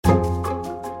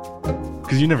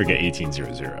Because you never get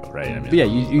 1800, right? I mean, But yeah,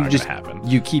 you just happen.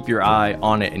 you keep your eye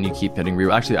on it and you keep hitting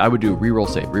reroll. Actually, I would do reroll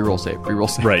save, reroll save, reroll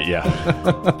save. Right, yeah.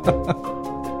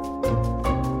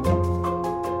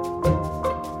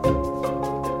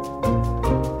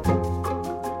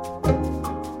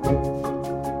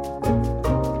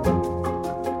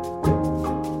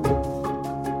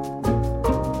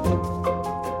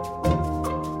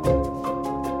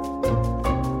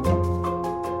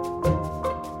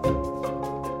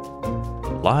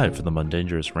 Live from the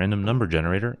Mundangerous Random Number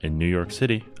Generator in New York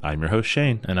City, I'm your host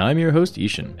Shane. And I'm your host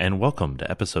Ishan. And welcome to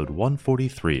episode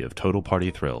 143 of Total Party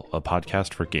Thrill, a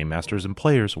podcast for game masters and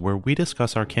players where we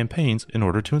discuss our campaigns in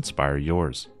order to inspire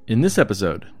yours. In this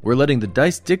episode, we're letting the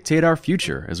dice dictate our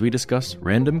future as we discuss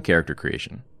random character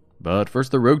creation. But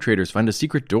first, the rogue traders find a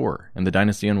secret door in the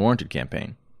Dynasty Unwarranted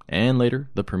campaign. And later,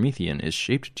 the Promethean is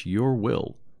shaped to your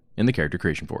will in the Character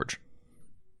Creation Forge.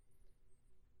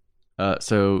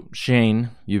 So, Shane,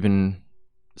 you've been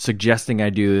suggesting I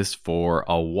do this for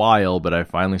a while, but I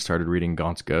finally started reading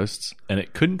Gaunt's Ghosts. And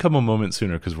it couldn't come a moment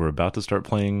sooner because we're about to start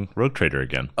playing Rogue Trader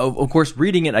again. Of course,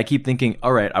 reading it, I keep thinking,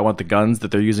 all right, I want the guns that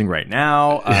they're using right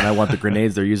now, and I want the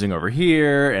grenades they're using over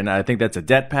here, and I think that's a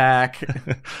det pack.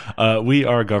 We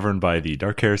are governed by the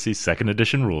Dark Heresy 2nd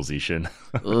Edition rules, Ishan.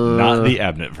 Not the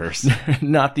Abnett verse.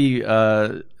 Not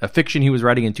the a fiction he was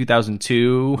writing in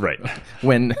 2002. Right.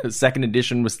 When 2nd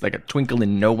Edition was like a twinkle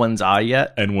in no one's eye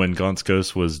yet. And when Gaunt's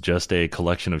Ghost was just a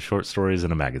collection of short stories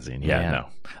in a magazine. Yeah, no.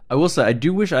 I will say, I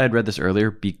do wish I had read this earlier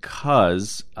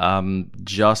because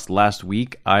just last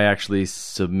week, I actually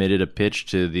submitted a pitch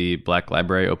to the Black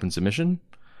Library open submission.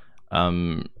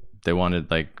 They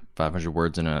wanted like 500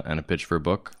 words in a pitch for a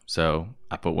book. So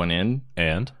I put one in.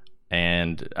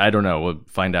 And I don't know. We'll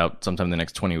find out sometime in the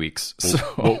next 20 weeks. So.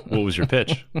 What was your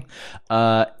pitch?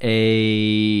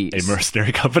 A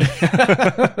mercenary company?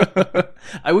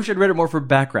 I wish I'd read it more for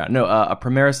background. No, a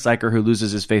Primaris Psyker who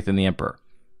loses his faith in the Emperor.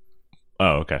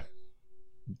 Oh, okay.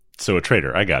 So a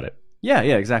traitor. I got it. Yeah,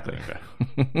 exactly. Okay.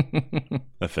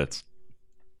 That fits.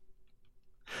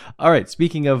 All right.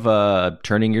 Speaking of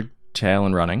turning your tail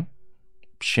and running,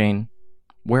 Shane,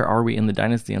 where are we in the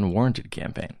Dynasty Unwarranted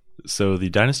campaign? So the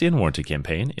Dynasty Unwarranted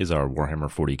campaign is our Warhammer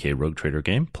 40k Rogue Trader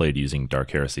game played using Dark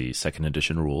Heresy 2nd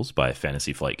Edition rules by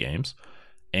Fantasy Flight Games.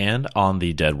 And on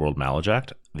the Dead World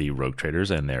Malajact, the Rogue Traders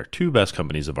and their two best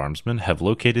companies of armsmen have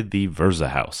located the Verza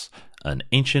House, an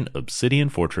ancient obsidian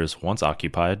fortress once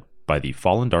occupied by the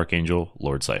fallen Dark Angel,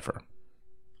 Lord Cypher.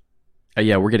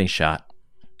 Yeah, we're getting shot.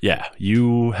 Yeah,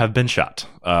 you have been shot.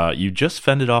 You just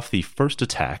fended off the first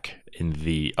attack in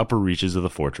the upper reaches of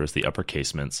the fortress, the upper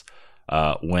casements,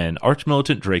 when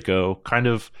Archmilitant Draco kind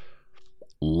of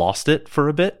lost it for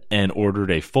a bit and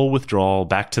ordered a full withdrawal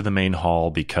back to the main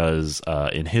hall because,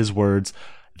 in his words,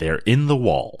 they're in the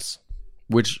walls.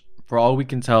 Which, for all we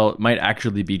can tell, might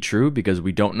actually be true because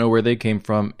we don't know where they came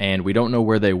from and we don't know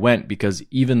where they went because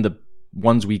even the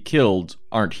ones we killed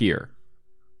aren't here.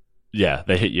 Yeah,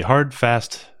 they hit you hard,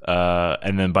 fast,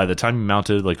 and then by the time you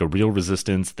mounted like a real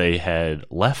resistance, they had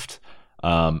left,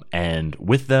 and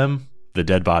with them, the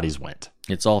dead bodies went.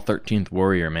 It's all 13th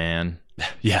Warrior, man.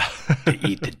 Yeah. They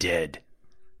eat the dead.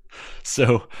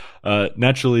 So,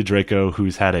 naturally, Draco,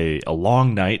 who's had a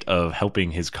long night of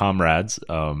helping his comrades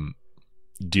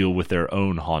deal with their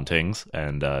own hauntings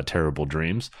and terrible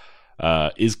dreams,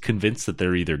 is convinced that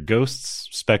they're either ghosts,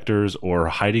 specters, or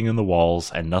hiding in the walls,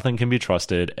 and nothing can be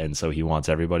trusted, and so he wants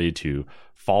everybody to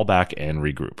fall back and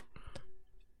regroup.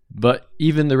 But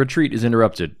even the retreat is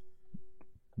interrupted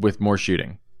with more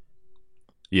shooting.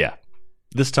 Yeah.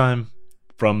 This time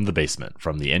from the basement,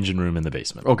 from the engine room in the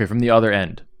basement. Okay, from the other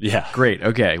end. Yeah. Great.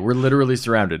 Okay, we're literally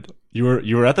surrounded. You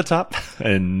were at the top,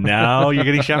 and now you're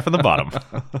getting shot from the bottom.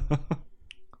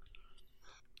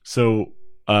 So,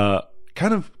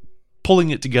 kind of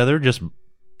pulling it together just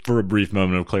for a brief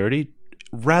moment of clarity,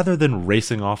 rather than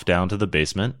racing off down to the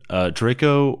basement,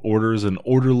 Draco orders an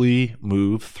orderly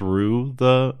move through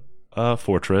the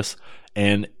fortress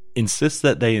and insists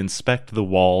that they inspect the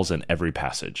walls and every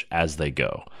passage as they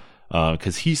go,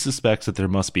 because he suspects that there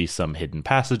must be some hidden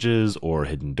passages or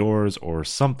hidden doors or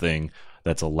something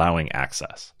that's allowing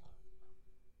access.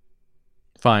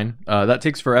 Fine. That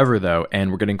takes forever, though, and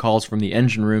we're getting calls from the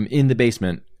engine room in the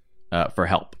basement for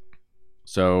help.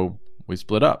 So we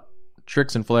split up.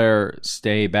 Trix and Flair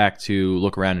stay back to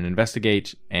look around and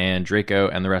investigate, and Draco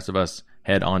and the rest of us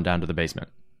head on down to the basement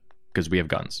because we have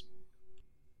guns.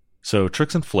 So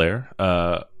Trix and Flair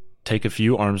take a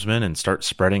few armsmen and start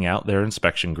spreading out their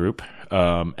inspection group,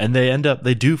 and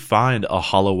they do find a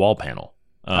hollow wall panel.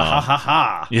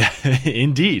 Yeah,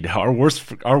 indeed. Our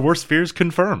worst fears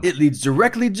confirmed. It leads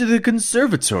directly to the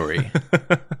conservatory.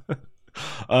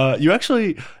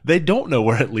 They don't know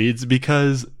where it leads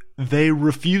because they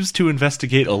refuse to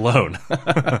investigate alone.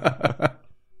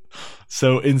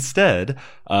 So instead,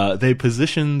 they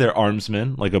position their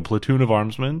armsmen, like a platoon of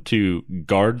armsmen, to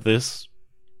guard this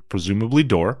presumably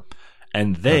door.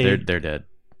 And they're dead.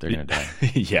 They're gonna die.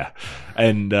 Yeah.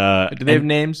 And do they have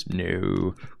names?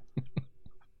 No.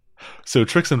 So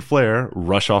Trix and Flare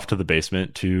rush off to the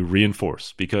basement to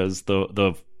reinforce because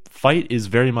the fight is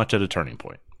very much at a turning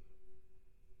point.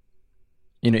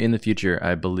 In the future,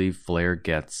 I believe Flare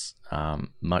gets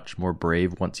much more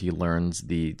brave once he learns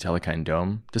the Telekine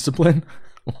Dome discipline.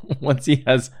 Once he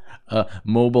has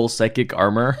mobile psychic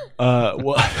armor.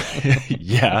 Well,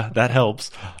 yeah, that helps.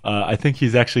 I think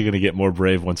he's actually going to get more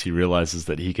brave once he realizes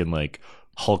that he can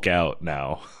Hulk out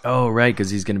now. Oh, right, because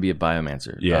he's going to be a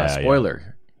biomancer. Yeah.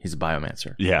 Spoiler, he's a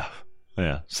biomancer. Yeah.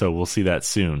 So we'll see that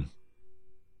soon.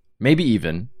 Maybe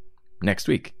even next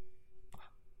week.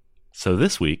 So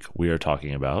this week we are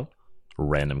talking about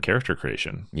random character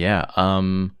creation. Yeah.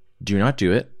 Do not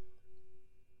do it.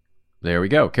 There we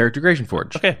go. Character creation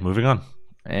forge. Okay, moving on.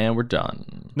 And we're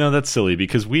done. No, that's silly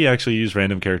because we actually use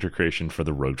random character creation for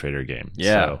the Rogue Trader game.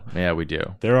 Yeah. So Yeah, we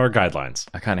do. there are guidelines.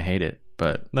 I kind of hate it,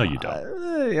 but No, you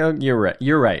don't. You're right.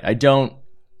 You're right. I don't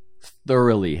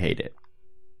thoroughly hate it.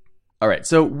 All right.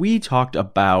 So we talked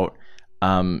about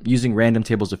using random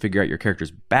tables to figure out your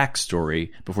character's backstory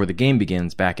before the game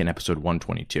begins back in episode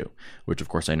 122, which of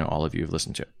course I know all of you have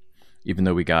listened to. Even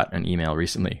though we got an email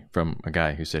recently from a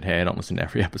guy who said, "Hey, I don't listen to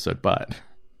every episode, but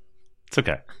It's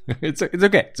okay. it's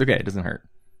okay. It's okay. It doesn't hurt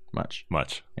much.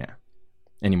 Yeah.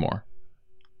 Anymore."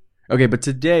 Okay, but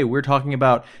today we're talking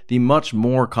about the much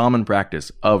more common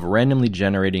practice of randomly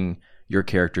generating your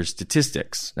character's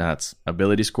statistics. That's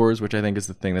ability scores, which I think is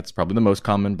the thing that's probably the most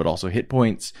common, but also hit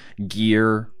points,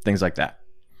 gear, things like that.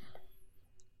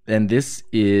 And this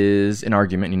is an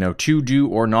argument, to do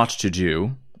or not to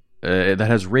do, that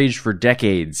has raged for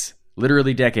decades,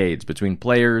 literally decades, between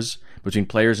players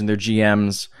and their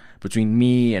GMs, between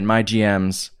me and my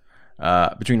GMs,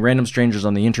 between random strangers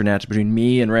on the internet, between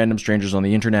me and random strangers on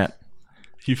the internet.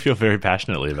 You feel very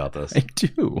passionately about this. I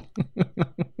do.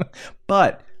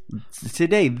 But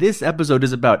today, this episode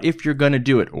is about if you're going to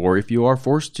do it or if you are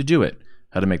forced to do it,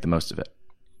 how to make the most of it.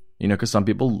 Because some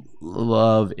people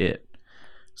love it.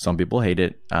 Some people hate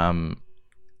it. And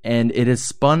it has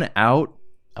spun out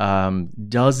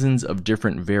dozens of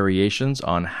different variations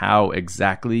on how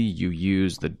exactly you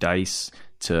use the dice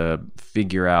to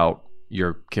figure out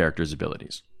your character's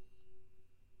abilities.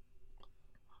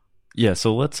 Yeah,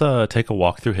 so let's take a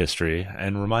walk through history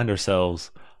and remind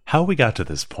ourselves how we got to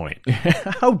this point.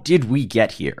 How did we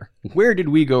get here? Where did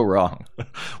we go wrong?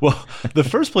 Well, the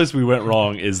first place we went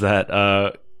wrong is that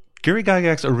Gary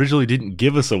Gygax originally didn't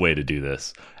give us a way to do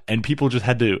this, and people just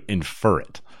had to infer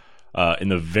it in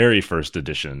the very first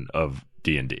edition of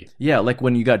D&D. Yeah, like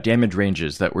when you got damage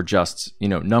ranges that were just,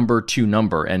 number to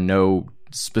number and no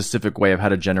specific way of how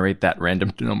to generate that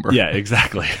random number. Yeah,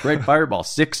 exactly. Right, fireball,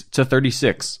 6 to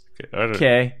 36.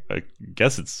 Okay. I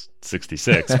guess it's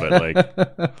 66,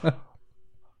 but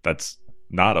that's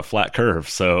not a flat curve.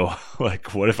 So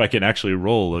what if I can actually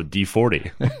roll a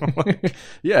D40?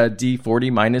 Yeah,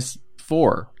 D40 minus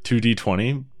 4.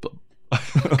 2D20.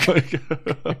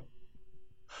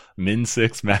 Min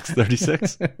 6, max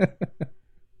 36.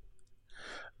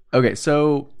 Okay,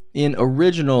 so in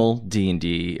original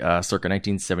D&D, circa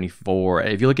 1974,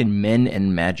 if you look in Men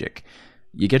and Magic,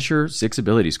 you get your 6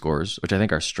 ability scores, which I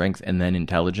think are strength and then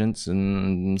intelligence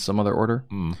in some other order.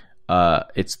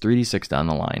 It's 3d6 down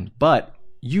the line, but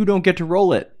you don't get to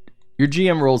roll it. Your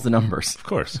GM rolls the numbers. Of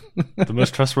course. The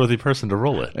most trustworthy person to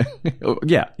roll it.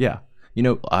 Yeah.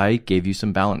 I gave you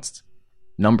some balanced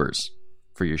numbers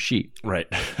for your sheet. Right.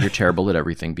 You're terrible at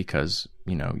everything because,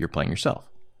 you're playing yourself.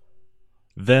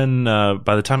 Then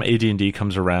by the time AD&D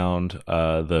comes around,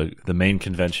 the main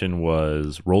convention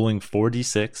was rolling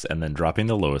 4d6 and then dropping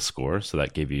the lowest score. So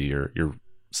that gave you your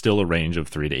still a range of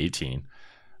 3 to 18.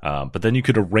 But then you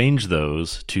could arrange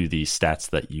those to the stats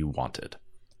that you wanted.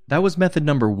 That was method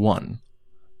number 1.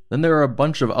 Then there are a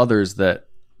bunch of others that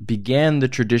began the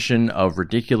tradition of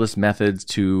ridiculous methods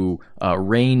to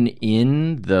rein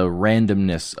in the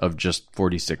randomness of just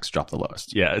 46 drop the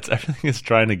lowest. Yeah, everything is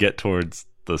trying to get towards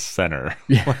the center.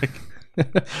 Yeah.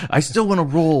 I still want to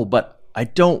roll, but I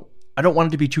don't want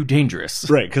it to be too dangerous.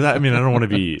 Right, because I don't want to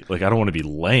be I don't want to be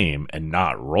lame and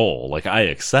not roll. I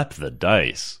accept the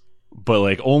dice,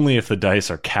 but only if the dice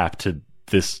are capped to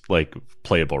this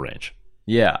playable range.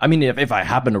 Yeah, if I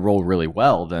happen to roll really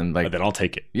well, then then I'll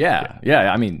take it. Yeah.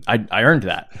 I earned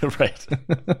that. Right.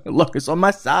 Look, it's on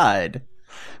my side.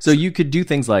 So you could do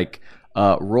things like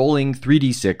rolling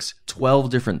 3d6 12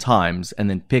 different times and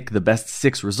then pick the best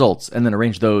 6 results and then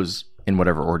arrange those in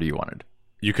whatever order you wanted.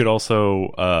 You could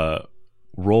also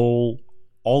roll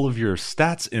all of your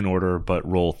stats in order, but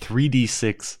roll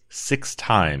 3d6 6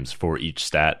 times for each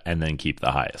stat and then keep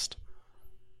the highest.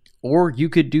 Or you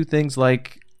could do things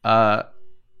like roll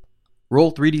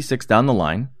 3d6 down the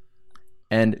line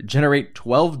and generate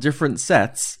 12 different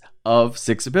sets of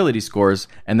 6 ability scores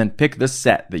and then pick the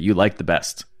set that you like the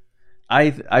best.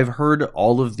 I've heard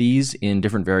all of these in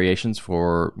different variations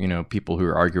for, people who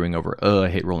are arguing over, I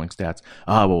hate rolling stats.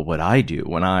 Well, what I do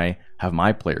when I have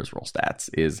my players roll stats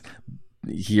is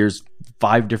here's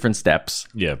 5 different steps,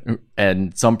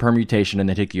 and some permutation, and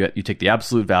then you take the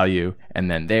absolute value, and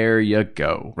then there you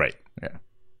go. Right. Yeah.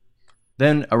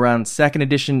 Then around 2nd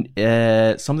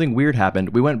edition, something weird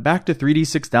happened. We went back to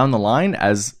 3d6 down the line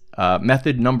as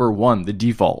method number 1, the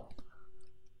default.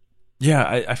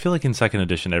 Yeah, I feel like in 2nd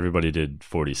edition, everybody did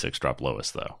 46 drop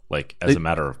lowest, though, like as a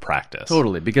matter of practice.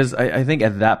 Totally, because I think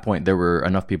at that point, there were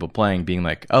enough people playing being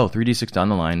like, 3d6 down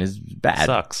the line is bad.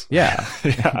 Sucks. Yeah.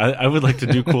 I would like to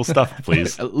do cool stuff,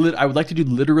 please. I would like to do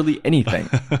literally anything.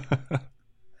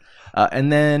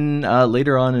 And then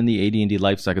later on in the AD&D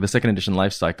life cycle, the 2nd edition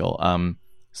life cycle,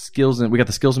 we got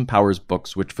the skills and powers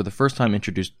books, which for the first time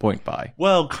introduced point buy.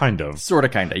 Well, kind of. Sort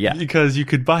of, kind of, yeah. Because you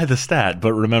could buy the stat,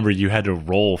 but remember you had to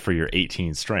roll for your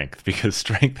 18 strength because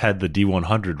strength had the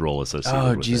D100 roll associated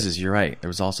with it. Oh, Jesus, you're right. There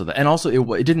was also that. And also,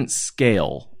 it didn't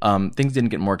scale. Things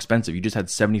didn't get more expensive. You just had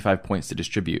 75 points to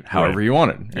distribute however you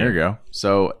wanted. There you go.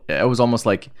 So it was almost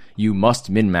like you must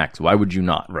min-max. Why would you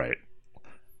not? Right.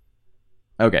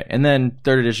 Okay, and then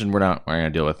 3rd edition, we're not going to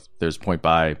deal with. There's point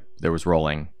buy. There was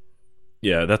rolling.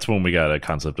 Yeah, that's when we got a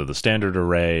concept of the standard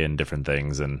array and different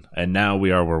things, and now we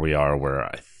are where we are, where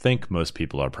I think most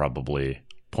people are probably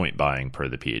point buying per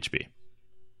the PHB.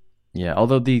 Yeah,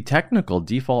 although the technical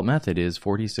default method is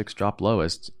 46 drop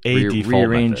lowest,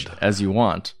 rearranged method. As you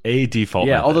want. A default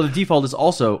method. Although the default is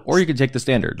also, or you can take the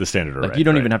standard. The standard array. Like you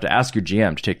don't even have to ask your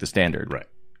GM to take the standard. Right.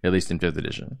 At least in 5th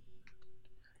edition.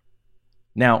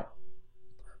 Now,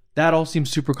 that all seems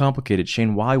super complicated.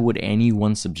 Shane, why would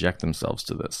anyone subject themselves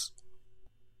to this?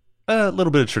 A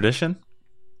little bit of tradition,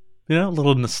 a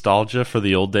little nostalgia for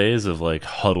the old days of like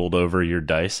huddled over your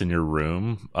dice in your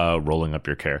room, rolling up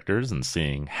your characters and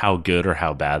seeing how good or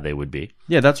how bad they would be.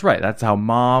 Yeah, that's right. That's how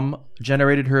Mom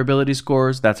generated her ability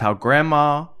scores. That's how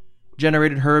Grandma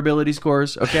generated her ability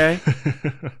scores. Okay.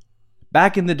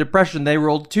 Back in the Depression, they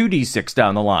rolled 2d6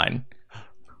 down the line.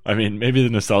 I mean, maybe the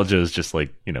nostalgia is just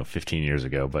like 15 years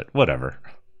ago, but whatever.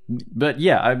 But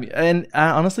yeah,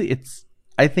 honestly,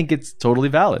 I think it's totally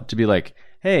valid to be like,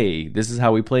 hey, this is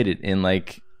how we played it in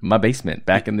like my basement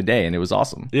back in the day, and it was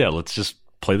awesome. Yeah, let's just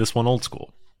play this one old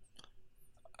school.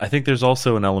 I think there's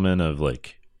also an element of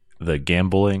like the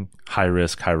gambling, high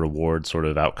risk, high reward sort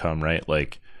of outcome, right?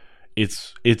 Like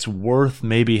it's worth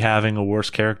maybe having a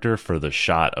worse character for the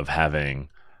shot of having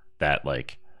that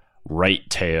like right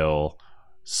tail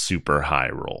super high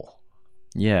roll.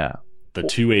 Yeah. The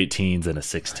 2 18s and a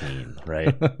 16,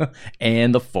 right?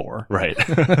 And the 4. Right.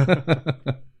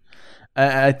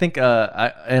 I think,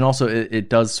 and also it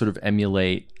does sort of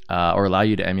emulate or allow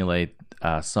you to emulate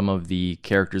some of the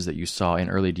characters that you saw in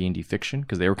early D&D fiction,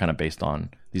 because they were kind of based on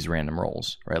these random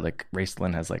rolls, right? Like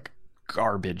Raistlin has like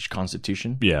garbage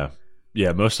constitution. Yeah.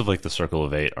 Yeah, most of like the Circle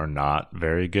of 8 are not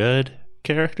very good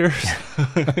characters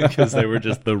because they were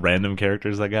just the random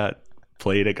characters that got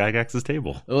played at Gygax's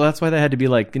table. Well, that's why they had to be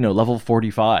like, level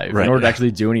 45 in order to actually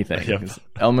do anything. Yep.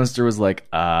 Elminster was like,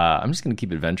 I'm just going to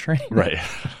keep adventuring. Right.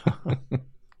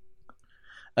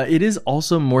 It is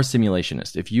also more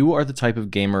simulationist. If you are the type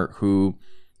of gamer who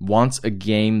wants a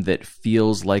game that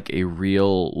feels like a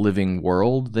real living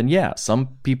world, then yeah,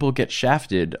 some people get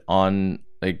shafted on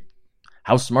like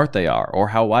how smart they are or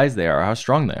how wise they are or how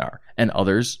strong they are, and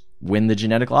others win the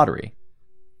genetic lottery.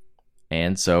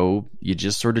 And so you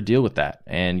just sort of deal with that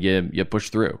and you push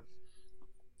through.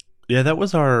 Yeah, that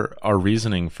was our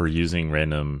reasoning for using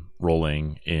random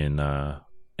rolling in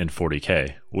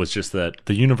 40K, was just that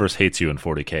the universe hates you in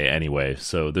 40K anyway,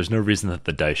 so there's no reason that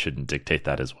the dice shouldn't dictate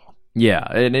that as well. Yeah,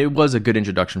 and it was a good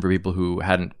introduction for people who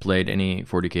hadn't played any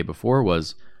 40K before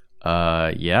was,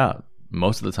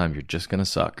 most of the time you're just going to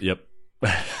suck. Yep.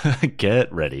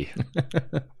 Get ready.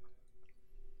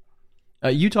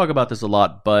 You talk about this a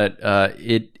lot, but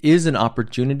it is an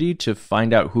opportunity to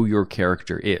find out who your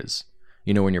character is.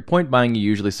 When you're point buying, you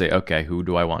usually say, okay, who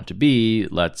do I want to be?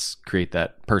 Let's create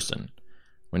that person.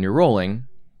 When you're rolling,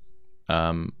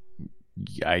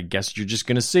 I guess you're just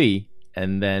going to see,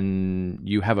 and then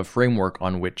you have a framework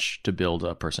on which to build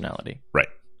a personality. Right.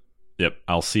 Yep.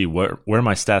 I'll see where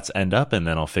my stats end up, and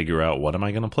then I'll figure out what am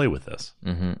I going to play with this.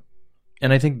 Mm-hmm.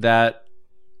 And I think that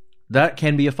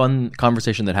can be a fun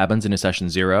conversation that happens in a session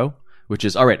 0, which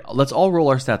is, all right, let's all roll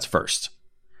our stats first.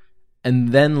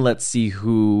 And then let's see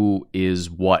who is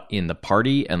what in the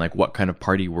party and like what kind of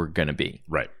party we're going to be.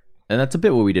 Right. And that's a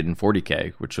bit what we did in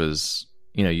 40K, which was,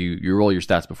 you roll your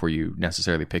stats before you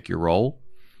necessarily pick your role.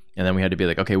 And then we had to be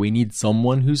like, okay, we need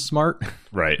someone who's smart.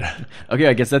 Right. Okay,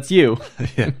 I guess that's you.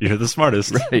 Yeah, you're the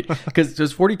smartest. Right. Because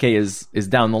 40K is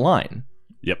down the line.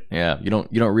 Yep. Yeah, you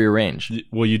don't rearrange.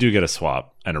 Well, you do get a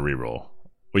swap and a reroll.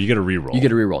 Well, you get a reroll. You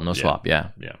get a reroll, no swap, yeah.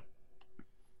 Yeah.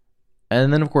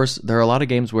 And then, of course, there are a lot of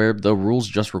games where the rules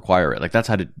just require it. Like,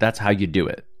 that's how you do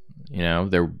it.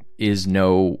 There is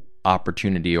no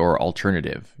opportunity or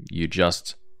alternative. You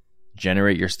just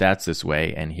generate your stats this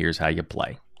way, and here's how you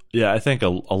play. Yeah, I think a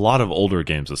lot of older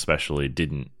games especially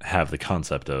didn't have the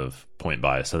concept of point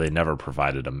buy, so they never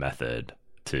provided a method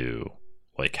to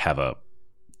like have a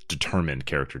determined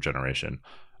character generation.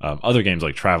 Other games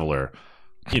like Traveler,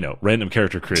 random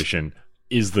character creation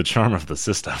is the charm of the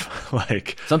system.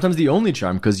 Like sometimes the only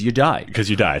charm because you died. Because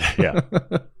you died, yeah.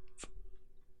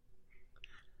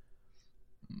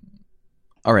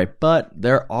 All right, but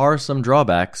there are some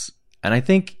drawbacks, and I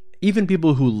think even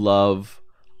people who love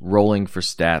rolling for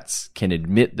stats can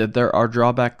admit that there are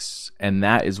drawbacks, and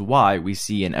that is why we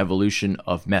see an evolution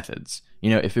of methods.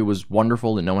 If it was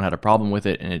wonderful and no one had a problem with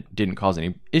it and it didn't cause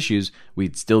any issues,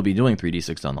 we'd still be doing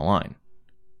 3d6 down the line.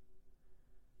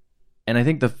 And I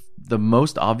think the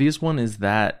most obvious one is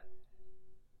that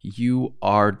you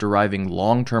are deriving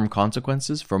long-term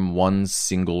consequences from one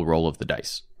single roll of the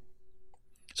dice.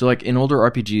 So like in older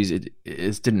RPGs,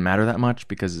 it didn't matter that much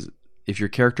because if your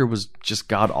character was just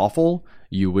god-awful,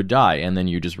 you would die, and then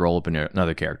you just roll up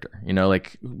another character.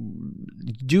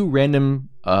 Do random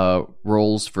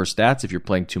rolls for stats if you're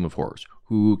playing Tomb of Horrors.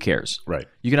 Who cares? Right.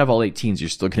 You can have all 18s, you're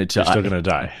still going to die. You're still going to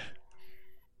die.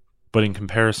 But in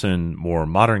comparison, more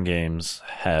modern games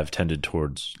have tended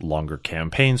towards longer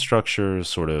campaign structures,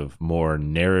 sort of more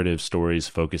narrative stories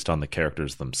focused on the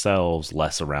characters themselves,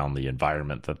 less around the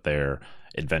environment that they're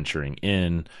adventuring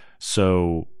in.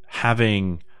 So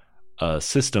having a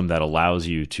system that allows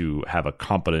you to have a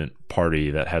competent party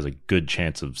that has a good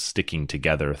chance of sticking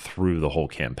together through the whole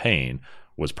campaign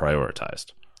was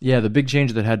prioritized. Yeah, the big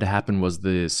change that had to happen was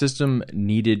the system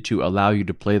needed to allow you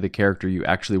to play the character you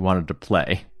actually wanted to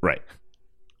play. Right.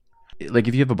 Like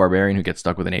if you have a barbarian who gets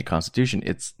stuck with an 8 constitution,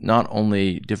 it's not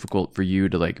only difficult for you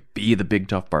to like be the big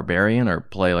tough barbarian or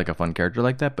play like a fun character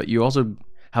like that, but you also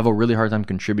have a really hard time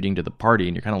contributing to the party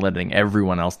and you're kind of letting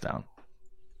everyone else down.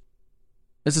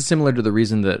 This is similar to the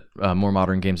reason that more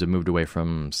modern games have moved away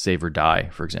from save or die,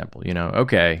 for example.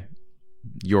 Okay,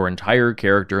 your entire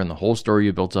character and the whole story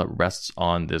you built up rests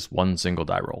on this one single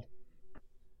die roll.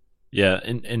 Yeah,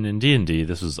 and in D&D,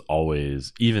 this was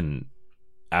always, even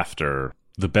after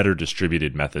the better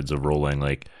distributed methods of rolling,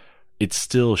 like it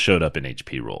still showed up in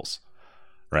HP rolls,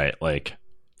 right? Like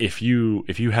if you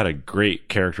had a great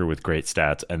character with great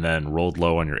stats and then rolled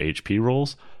low on your HP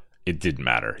rolls, it didn't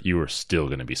matter. You were still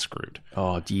going to be screwed.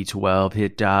 Oh, D12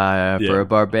 hit die for a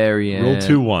barbarian. Roll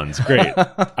 2 ones. Great.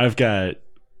 I've got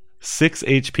 6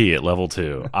 HP at level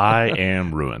 2. I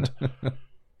am ruined.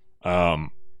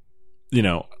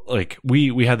 Like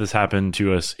we had this happen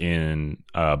to us in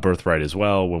Birthright as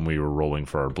well when we were rolling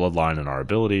for our bloodline and our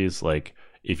abilities. Like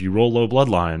if you roll low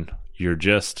bloodline, you're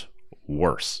just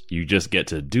worse. You just get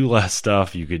to do less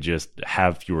stuff. You could just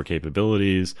have fewer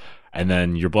capabilities. And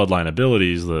then your bloodline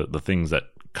abilities, the things that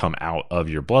come out of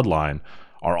your bloodline,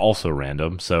 are also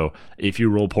random. So if you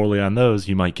roll poorly on those,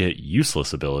 you might get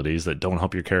useless abilities that don't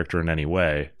help your character in any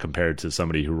way compared to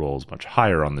somebody who rolls much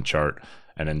higher on the chart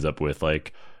and ends up with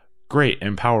like great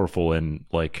and powerful and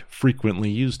like frequently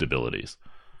used abilities.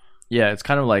 Yeah, it's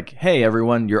kind of like, hey,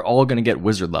 everyone, you're all going to get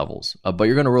wizard levels, but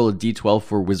you're going to roll a d12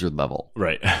 for wizard level.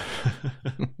 Right.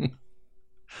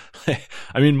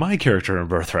 I mean, my character in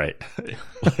Birthright,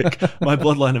 like my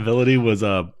bloodline ability was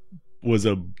a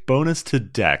bonus to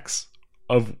Dex,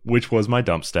 of which was my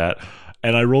dump stat,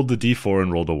 and I rolled the d4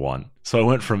 and rolled a 1. So I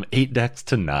went from 8 Dex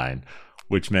to 9,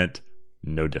 which meant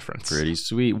no difference. Pretty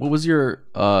sweet. What was your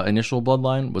initial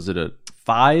bloodline? Was it a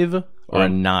 5 or a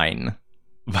 9?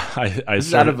 I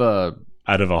started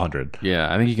out of 100.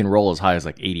 Yeah, I think you can roll as high as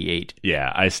like 88.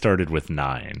 Yeah, I started with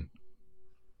 9.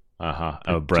 Oh,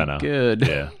 Brenna. Good.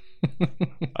 Yeah.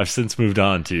 I've since moved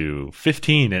on to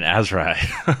 15 in Azrai.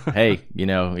 Hey,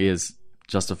 he is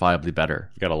justifiably better.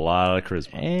 Got a lot of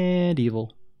charisma. And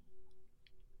evil.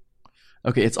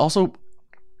 Okay, it's also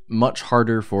much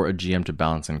harder for a GM to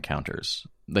balance encounters.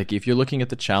 Like if you're looking at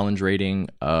the challenge rating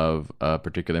of a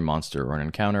particular monster or an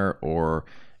encounter, or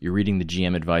you're reading the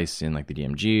GM advice in like the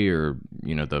DMG or,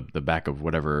 you know, the back of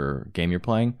whatever game you're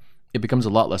playing, it becomes a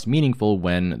lot less meaningful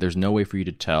when there's no way for you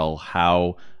to tell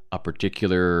how a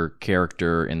particular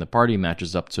character in the party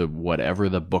matches up to whatever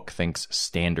the book thinks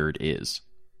standard is.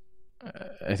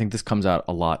 I think this comes out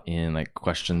a lot in like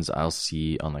questions I'll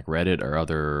see on like Reddit or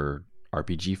other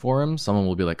RPG forums. Someone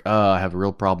will be like, I have a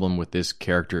real problem with this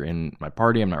character in my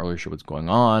party. I'm not really sure what's going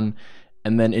on.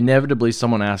 And then inevitably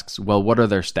someone asks, well, what are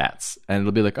their stats? And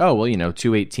it'll be like, oh, well, you know,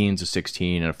 2 18s, a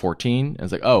 16, and a 14. And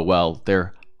it's like, oh, well,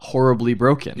 they're horribly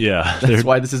broken. Yeah. That's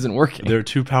why this isn't working. They're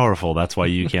too powerful. That's why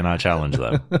you cannot challenge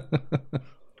them.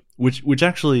 Which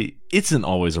actually isn't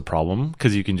always a problem,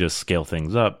 because you can just scale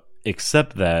things up,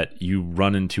 except that you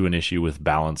run into an issue with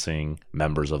balancing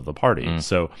members of the party.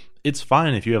 So it's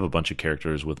fine if you have a bunch of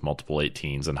characters with multiple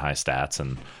 18s and high stats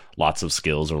and lots of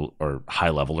skills or high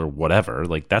level or whatever.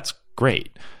 Like, that's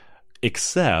great.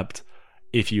 Except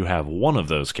if you have one of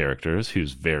those characters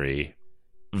who's very,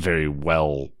 very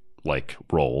well like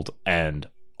rolled and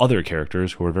other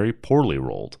characters who are very poorly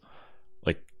rolled.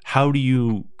 Like, how do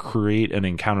you create an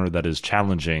encounter that is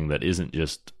challenging, that isn't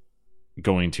just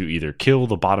going to either kill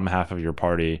the bottom half of your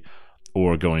party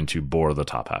or going to bore the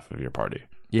top half of your party?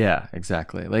 Yeah,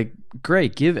 exactly. Like,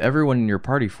 great, give everyone in your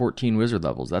party 14 wizard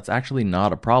levels. That's actually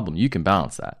not a problem. You can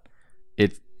balance that.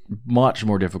 It's much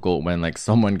more difficult when like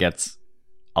someone gets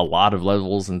a lot of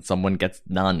levels and someone gets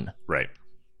none. Right.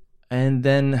 And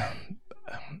then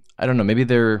I don't know, maybe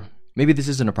this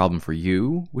isn't a problem for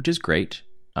you, which is great.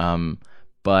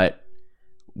 But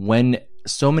when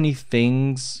so many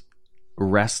things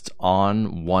rest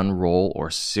on one roll or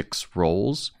 6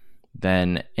 rolls,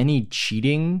 then any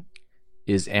cheating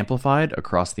is amplified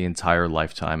across the entire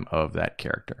lifetime of that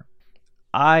character.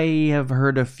 I have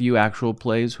heard a few actual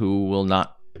plays who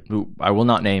I will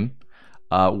not name,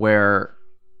 where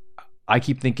I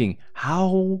keep thinking,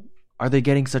 how are they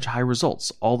getting such high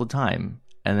results all the time?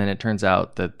 And then it turns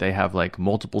out that they have like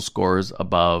multiple scores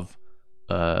above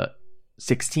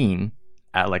 16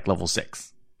 at like level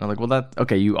 6. I'm like, well,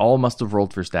 okay, you all must have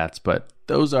rolled for stats, but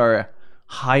those are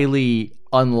highly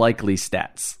unlikely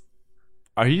stats.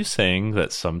 Are you saying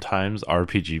that sometimes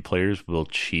RPG players will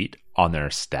cheat on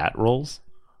their stat rolls?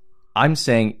 I'm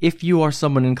saying if you are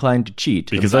someone inclined to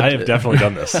cheat. Because I have definitely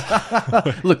done this.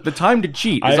 Look, the time to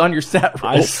cheat is on your stat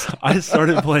rolls. I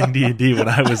started playing D&D when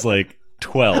I was like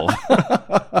 12.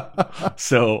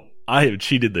 So I have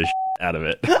cheated the shit out of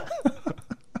it.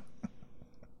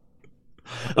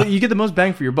 Well, you get the most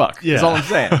bang for your buck. Yeah. That's all I'm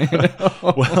saying.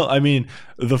 Well, I mean,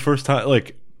 the first time,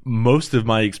 like, most of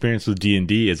my experience with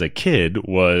D&D as a kid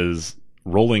was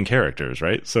rolling characters,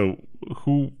 right? So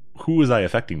who was I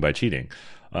affecting by cheating?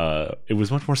 It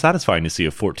was much more satisfying to see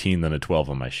a 14 than a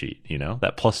 12 on my sheet, you know?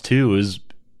 That +2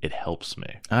 it helps me.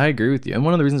 I agree with you. And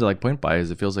one of the reasons I like point buy is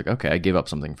it feels like, okay, I gave up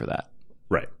something for that.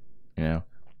 Right. You know?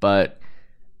 But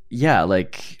yeah,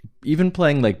 like even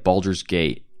playing like Baldur's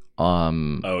Gate.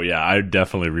 Oh yeah, I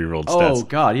definitely rerolled stats. Oh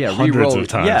god, yeah, hundreds of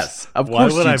times. Yes, of Why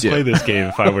course. would I play this game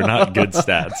if I were not good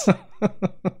stats?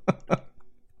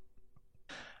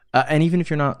 And even if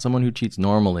you're not someone who cheats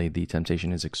normally, the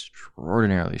temptation is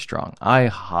extraordinarily strong. I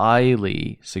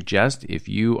highly suggest if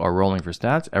you are rolling for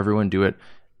stats, everyone do it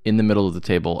in the middle of the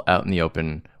table, out in the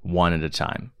open, one at a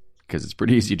time. Because it's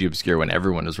pretty easy to obscure when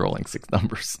everyone is rolling 6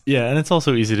 numbers. Yeah, and it's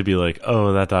also easy to be like,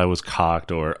 oh, that die was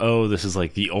cocked, or oh, this is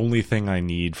like the only thing I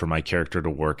need for my character to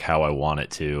work how I want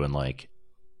it to, and like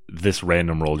this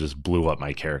random roll just blew up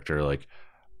my character. Like,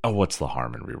 oh, what's the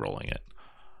harm in re-rolling it?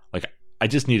 Like, I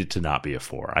just need it to not be a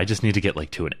 4. I just need to get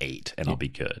like to an 8, and I'll be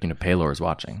good. You know, Paylor is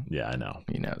watching. Yeah, I know.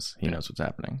 He knows. He knows what's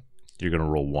happening. You're gonna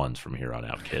roll 1s from here on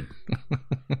out, kid.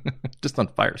 Just on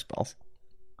fire spells.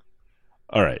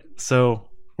 All right, so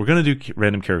we're going to do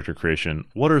random character creation.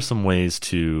 What are some ways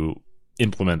to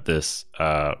implement this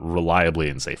reliably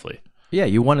and safely? Yeah,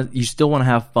 you still want to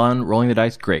have fun rolling the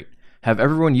dice? Great. Have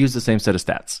everyone use the same set of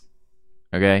stats.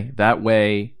 Okay? That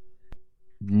way,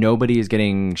 nobody is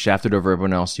getting shafted over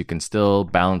everyone else. You can still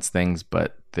balance things,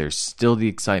 but there's still the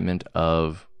excitement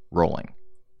of rolling.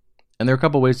 And there are a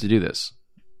couple ways to do this.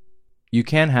 You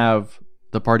can have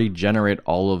the party generate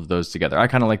all of those together. I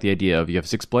kind of like the idea of you have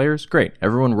 6 players. Great.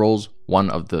 Everyone rolls one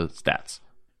of the stats.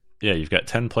 Yeah, you've got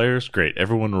 10 players. Great.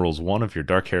 Everyone rolls one of your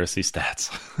Dark Heresy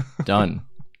stats. Done.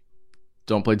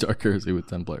 Don't play Dark Heresy with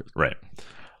 10 players. Right.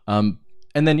 And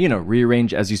then,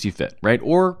 rearrange as you see fit, right?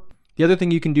 Or the other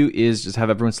thing you can do is just have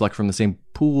everyone select from the same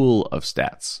pool of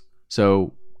stats.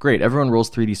 So, great. Everyone rolls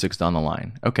 3d6 down the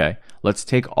line. Okay. Let's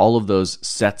take all of those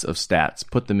sets of stats,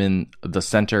 put them in the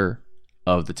center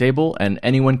of the table, and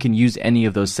anyone can use any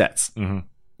of those sets. Mm-hmm.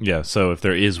 Yeah, so if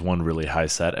there is one really high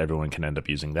set, everyone can end up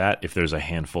using that. If there's a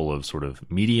handful of sort of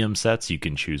medium sets, you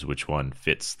can choose which one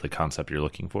fits the concept you're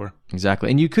looking for.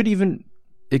 Exactly. And you could even,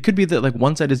 it could be that like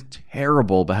one set is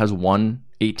terrible but has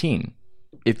 118.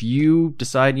 If you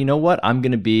decide, you know what, I'm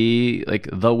going to be like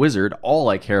the wizard, all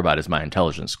I care about is my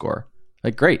intelligence score.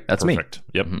 Like, great, that's Perfect.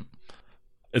 Yep. Mm-hmm.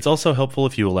 It's also helpful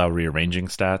if you allow rearranging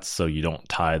stats so you don't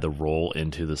tie the roll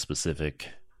into the specific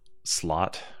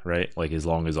slot, right? Like as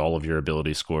long as all of your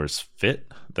ability scores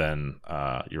fit, then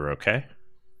you're okay.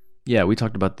 Yeah, we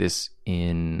talked about this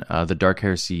in the Dark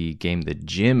Heresy game that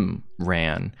Jim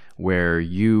ran, where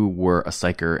you were a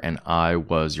psyker and I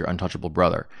was your untouchable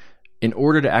brother. In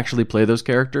order to actually play those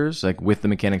characters, like with the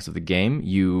mechanics of the game,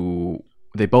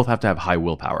 they both have to have high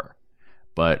willpower.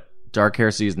 But Dark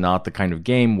Heresy is not the kind of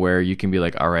game where you can be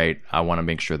like, all right, I want to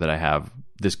make sure that I have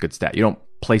this good stat. You don't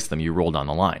place them, you roll down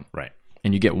the line. Right.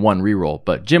 And you get one reroll.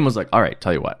 But Jim was like, all right,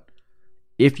 tell you what.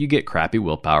 If you get crappy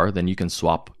willpower, then you can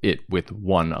swap it with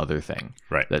one other thing.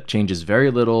 Right. That changes very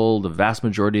little. The vast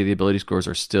majority of the ability scores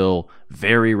are still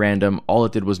very random. All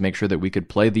it did was make sure that we could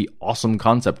play the awesome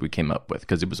concept we came up with,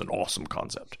 because it was an awesome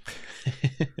concept.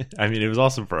 I mean, it was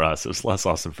awesome for us. It was less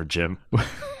awesome for Jim.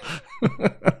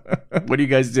 What do you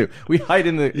guys do? We hide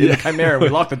in the Chimera and we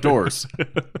lock the doors.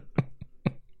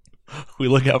 We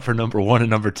look out for number 1 and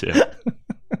number 2.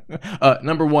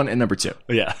 Number 1 and number 2.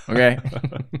 Yeah. Okay.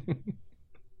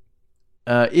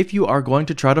 If you are going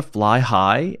to try to fly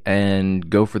high and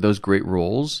go for those great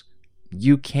rolls,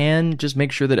 you can just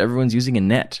make sure that everyone's using a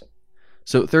net.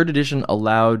 So 3rd edition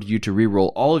allowed you to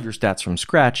reroll all of your stats from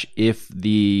scratch if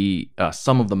the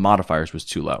sum of the modifiers was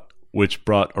too low. Which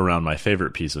brought around my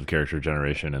favorite piece of character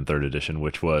generation in 3rd edition,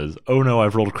 which was, oh no,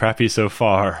 I've rolled crappy so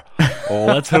far. Well,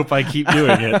 let's hope I keep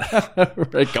doing it.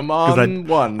 Right, come on,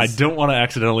 ones. I don't want to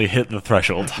accidentally hit the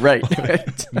threshold. Right.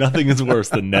 Nothing is worse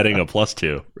than netting a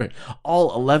 +2. Right.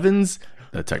 All 11s,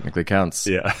 that technically counts.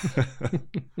 Yeah.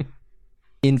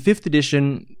 In 5th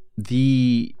edition,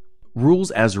 the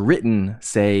rules as written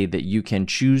say that you can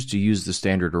choose to use the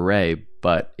standard array,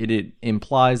 but it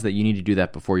implies that you need to do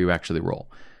that before you actually roll.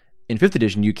 In 5th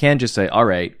edition, you can just say, all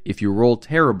right, if you roll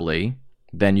terribly,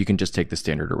 then you can just take the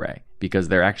standard array, because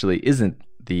there actually isn't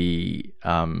the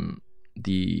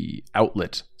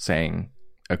outlet saying,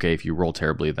 okay, if you roll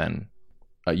terribly, then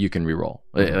you can reroll.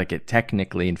 Mm-hmm. Like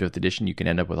technically in 5th edition, you can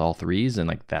end up with all 3s, and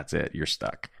like that's it, you're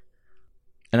stuck.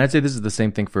 And I'd say this is the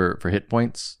same thing for hit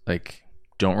points. Like,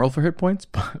 don't roll for hit points,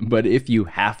 but if you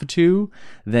have to,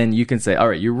 then you can say, all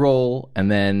right, you roll,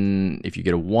 and then if you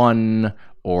get a 1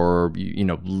 or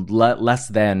less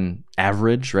than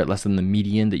average, right, less than the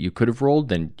median that you could have rolled,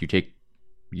 then you take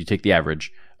the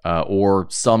average or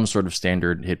some sort of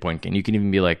standard hit point gain. You can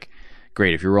even be like,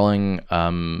 great, if you're rolling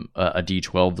a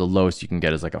d12, the lowest you can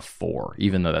get is like a 4,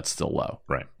 even though that's still low.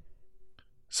 Right.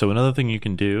 So another thing you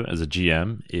can do as a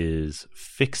GM is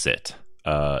fix it.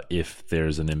 If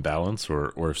there's an imbalance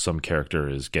or if some character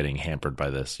is getting hampered by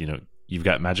this. You've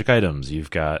got magic items, you've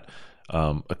got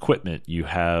equipment, you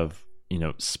have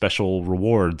special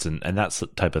rewards and that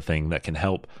type of thing that can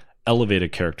help elevate a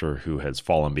character who has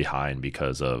fallen behind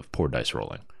because of poor dice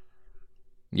rolling.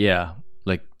 Yeah,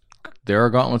 like there are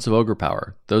gauntlets of ogre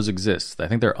power. Those exist. I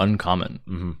think they're uncommon.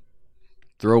 Mm-hmm.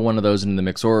 Throw one of those into the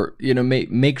mix, or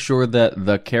make sure that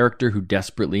the character who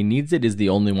desperately needs it is the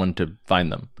only one to find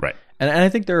them. Right. And I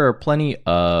think there are plenty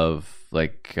of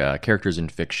characters in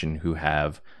fiction who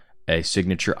have a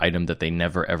signature item that they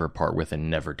never ever part with and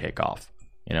never take off.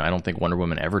 I don't think Wonder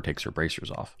Woman ever takes her bracers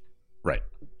off. Right.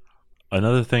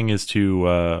 Another thing is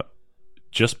to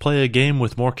just play a game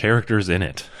with more characters in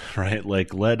it, right?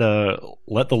 Like let the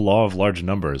law of large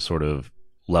numbers sort of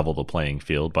level the playing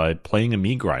field by playing a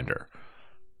meat grinder.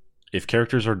 If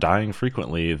characters are dying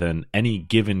frequently, then any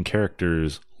given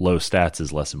character's low stats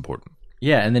is less important.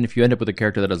 Yeah, and then if you end up with a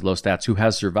character that has low stats who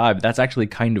has survived, that's actually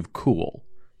kind of cool.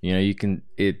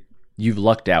 You've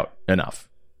lucked out enough.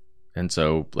 And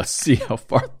so let's see how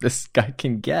far this guy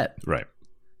can get. Right.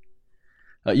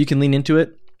 You can lean into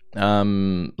it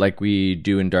like we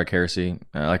do in Dark Heresy.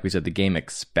 Like we said, the game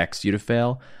expects you to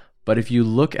fail. But if you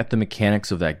look at the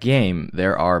mechanics of that game,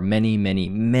 there are many, many,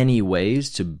 many ways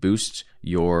to boost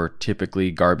your typically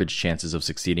garbage chances of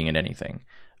succeeding at anything.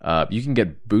 You can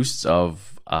get boosts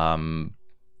of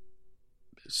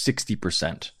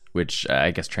 60%, which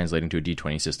I guess translating to a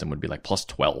D20 system would be like plus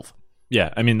 12.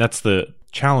 Yeah, I mean, that's the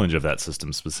challenge of that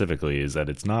system specifically, is that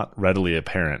it's not readily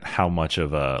apparent how much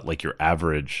of your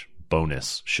average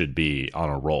bonus should be on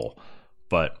a roll.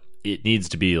 But it needs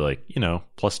to be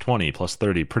plus 20, plus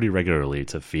 30 pretty regularly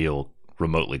to feel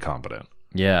remotely competent.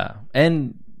 Yeah.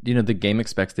 And the game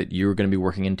expects that you're going to be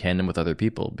working in tandem with other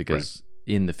people because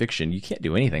in the fiction, you can't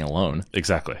do anything alone.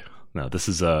 Exactly. No, this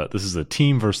is a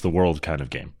team versus the world kind of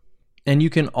game. And you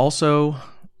can also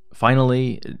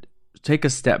finally take a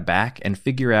step back and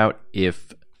figure out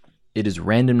if it is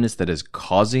randomness that is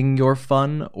causing your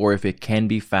fun or if it can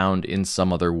be found in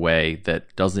some other way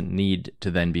that doesn't need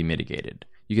to then be mitigated.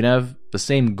 You can have the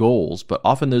same goals, but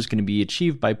often those can be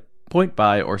achieved by point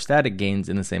buy or static gains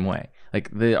in the same way. Like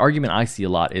the argument I see a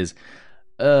lot is,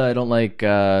 I don't like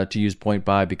to use point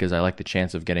buy because I like the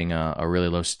chance of getting a really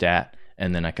low stat,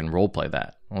 and then I can roleplay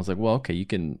that. I was like, well, okay, you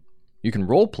can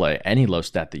roleplay any low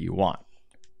stat that you want.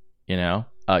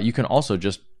 You can also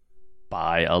just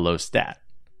buy a low stat.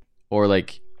 Or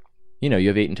you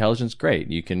have 8 intelligence, great.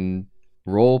 You can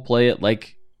roleplay it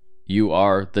like you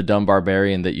are the dumb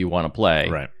barbarian that you want to play.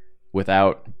 Right.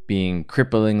 Without being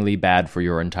cripplingly bad for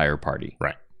your entire party.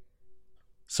 Right.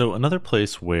 So another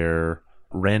place where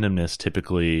randomness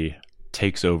typically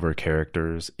takes over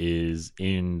characters is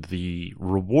in the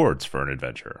rewards for an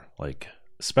adventure. Like,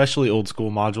 especially old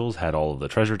school modules had all of the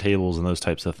treasure tables and those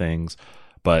types of things.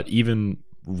 But even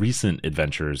recent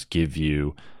adventures give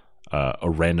you a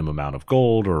random amount of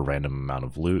gold or a random amount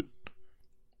of loot.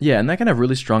 Yeah, and that can have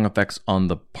really strong effects on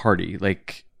the party.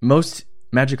 Like, most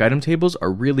magic item tables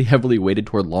are really heavily weighted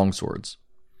toward longswords.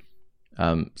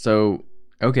 So,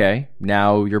 okay,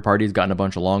 now your party's gotten a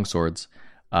bunch of longswords.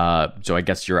 So I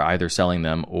guess you're either selling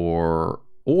them or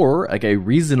like a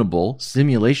reasonable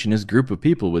simulationist group of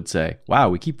people would say, wow,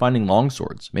 we keep finding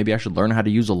longswords. Maybe I should learn how to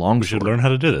use a longsword. We should learn how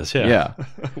to do this, yeah. Yeah.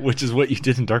 Which is what you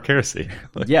did in Dark Heresy.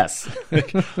 Yes.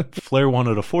 Flair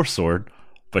wanted a force sword,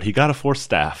 but he got a force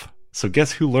staff. So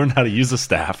guess who learned how to use a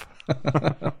staff?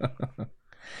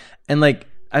 And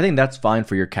I think that's fine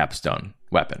for your capstone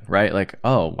weapon, right? Like,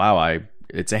 oh wow,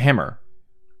 it's a hammer.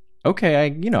 Okay,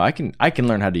 I can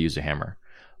learn how to use a hammer.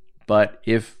 But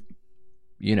if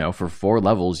for 4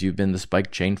 levels you've been the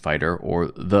spike chain fighter or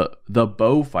the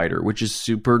bow fighter, which is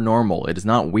super normal. It is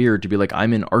not weird to be like,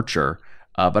 I'm an archer,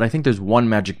 but I think there's one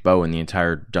magic bow in the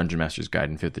entire Dungeon Master's Guide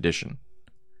in 5th edition.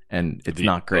 And it's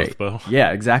not great. Bow?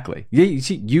 Yeah, exactly. Yeah,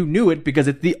 you knew it because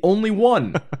it's the only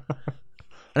one.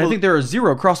 And I think there are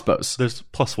 0 crossbows. There's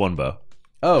 +1 bow.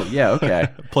 Oh, yeah, okay.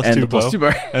 +2 bow. +2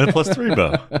 bow. And a +3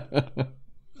 bow.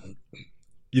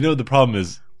 The problem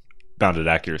is bounded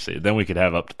accuracy. Then we could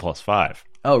have up to +5.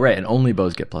 Oh, right, and only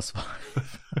bows get +5.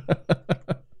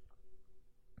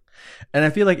 And I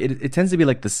feel like it tends to be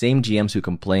like the same GMs who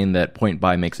complain that point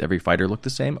buy makes every fighter look the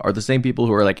same are the same people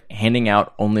who are handing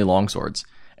out only longswords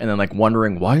and then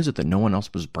wondering, why is it that no one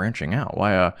else was branching out?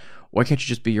 Why can't you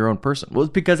just be your own person? Well,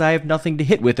 it's because I have nothing to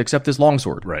hit with except this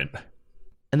longsword. Right.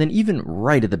 And then even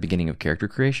right at the beginning of character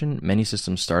creation, many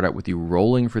systems start out with you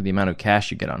rolling for the amount of cash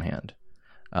you get on hand.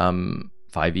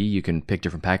 5e, you can pick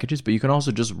different packages, but you can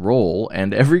also just roll,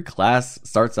 and every class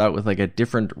starts out with a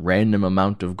different random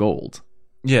amount of gold.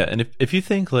 Yeah, and if you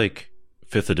think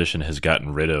 5th edition has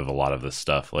gotten rid of a lot of this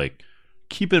stuff,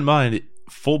 keep in mind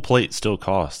full plate still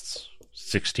costs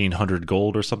 1,600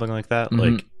 gold or something like that.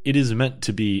 Mm-hmm. It is meant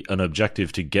to be an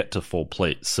objective to get to full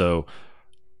plate. So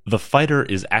the fighter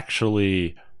is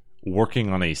actually working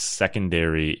on a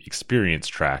secondary experience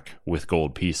track with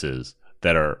gold pieces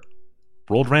that are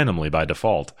rolled randomly by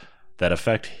default that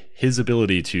affect his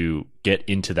ability to get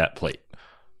into that plate.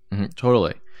 Mm-hmm,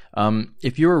 totally.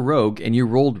 If you're a rogue and you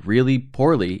rolled really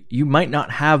poorly, you might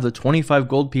not have the 25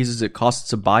 gold pieces it costs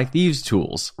to buy thieves'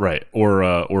 tools. Right. Or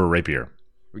a rapier.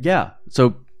 Yeah.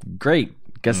 So great.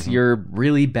 Guess you're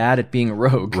really bad at being a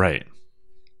rogue. Right.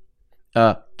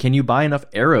 Can you buy enough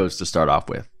arrows to start off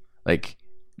with?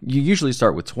 You usually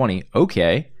start with 20.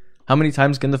 Okay. How many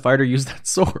times can the fighter use that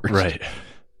sword? Right.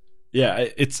 Yeah,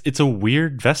 it's a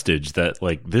weird vestige that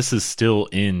this is still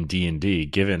in D&D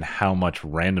given how much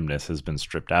randomness has been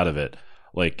stripped out of it.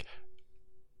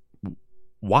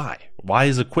 Why? Why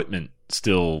is equipment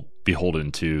still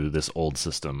beholden to this old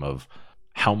system of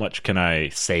how much can I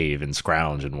save and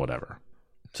scrounge and whatever?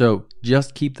 So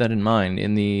just keep that in mind.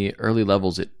 In the early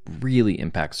levels, it really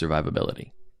impacts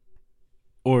survivability.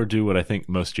 Or do what I think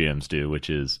most GMs do, which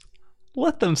is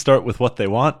let them start with what they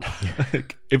want.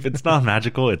 If it's not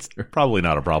magical, it's probably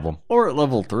not a problem. Or at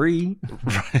level 3.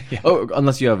 Right, yeah. Oh,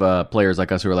 unless you have players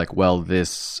like us who are like, well,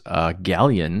 this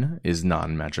galleon is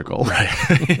non-magical.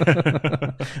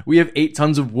 Right. We have 8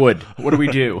 tons of wood. What do we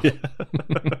do? Yeah.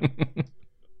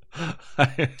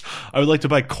 I would like to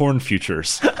buy corn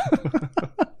futures.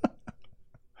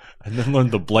 And then learn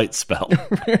the blight spell.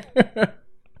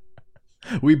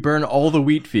 We burn all the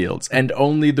wheat fields and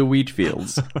only the wheat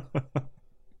fields.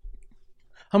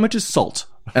 How much is salt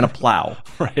and a plow?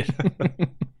 Right.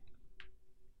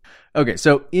 Okay,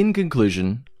 so in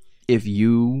conclusion, if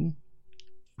you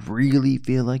really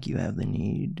feel like you have the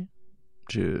need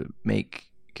to make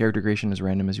character creation as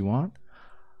random as you want,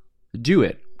 do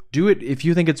it. Do it. If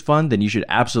you think it's fun, then you should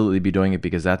absolutely be doing it,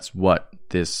 because that's what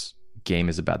this game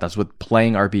is about. That's what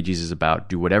playing RPGs is about.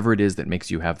 Do whatever it is that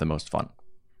makes you have the most fun.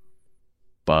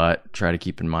 But try to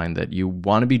keep in mind that you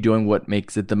want to be doing what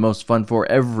makes it the most fun for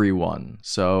everyone.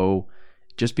 So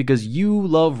just because you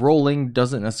love rolling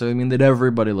doesn't necessarily mean that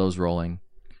everybody loves rolling.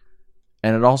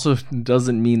 And it also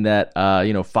doesn't mean that,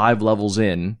 5 levels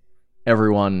in,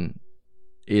 everyone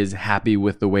is happy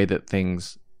with the way that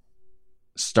things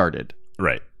started.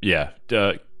 Right. Yeah.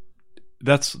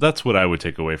 That's what I would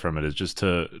take away from it, is just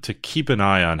to keep an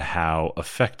eye on how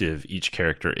effective each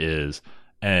character is,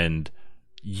 and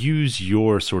use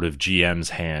your sort of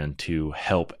GM's hand to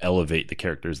help elevate the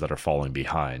characters that are falling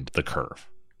behind the curve.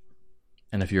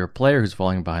 And if you're a player who's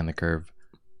falling behind the curve,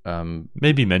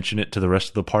 maybe mention it to the rest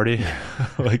of the party.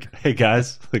 Like, hey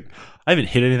guys, like, I haven't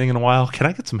hit anything in a while. Can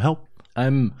I get some help?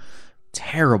 I'm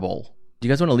terrible. Do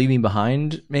you guys want to leave me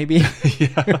behind, maybe?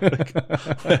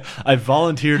 Yeah. I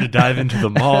volunteer to dive into the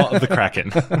maw of the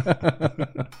Kraken.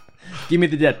 Give me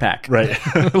the jetpack. Right.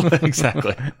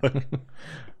 Exactly.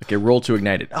 Okay, roll to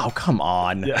ignite it. Oh, come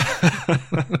on. Yeah.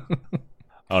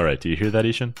 All right. Do you hear that,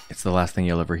 Ishan? It's the last thing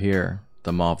you'll ever hear.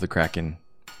 The maw of the Kraken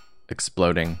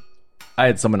exploding. I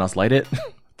had someone else light it.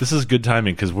 This is good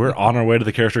timing, because we're on our way to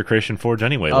the Character Creation Forge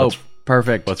anyway.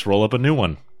 Perfect. Let's roll up a new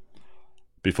one.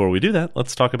 Before we do that,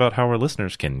 let's talk about how our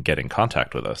listeners can get in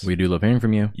contact with us. We do love hearing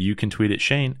from you. You can tweet at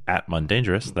Shane at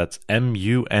Mundangerous. That's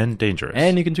MUN Dangerous.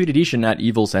 And you can tweet at Ishan at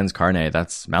Evil Sans Carne.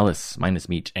 That's malice minus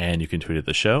meat. And you can tweet at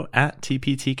the show at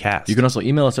TPTcast. You can also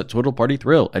email us at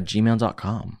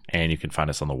totalpartythrill@gmail.com. And you can find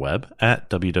us on the web at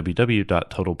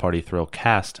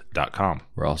www.totalpartythrillcast.com.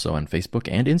 We're also on Facebook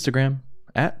and Instagram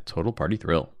at Total Party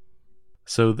Thrill.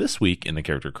 So this week in the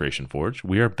Character Creation Forge,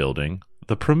 we are building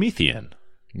the Promethean.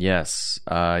 Yes,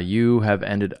 you have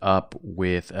ended up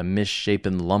with a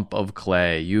misshapen lump of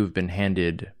clay. You've been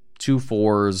handed 2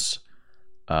 4s,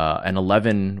 an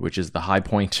 11, which is the high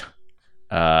point,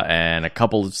 and a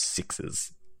couple of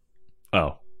 6s.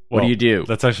 Oh. What do you do?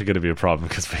 That's actually going to be a problem,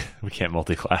 because we can't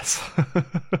multi-class.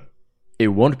 It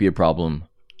won't be a problem.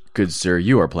 Good sir,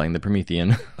 you are playing the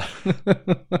Promethean.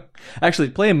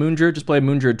 Actually, play a Moondruid, just play a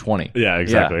Moondruid 20. Yeah,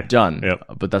 exactly. Yeah, done. Yep.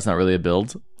 But that's not really a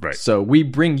build. Right. So we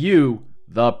bring you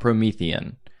the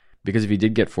Promethean. Because if you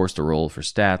did get forced to roll for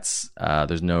stats,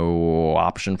 there's no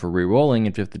option for re-rolling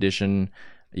in 5th edition.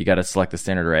 You got to select the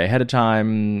standard array ahead of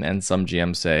time, and some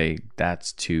GMs say,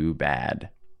 that's too bad.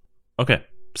 Okay,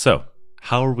 so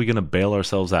how are we going to bail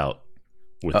ourselves out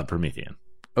with the Promethean?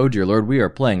 Oh dear lord, we are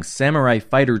playing Samurai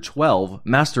Fighter 12,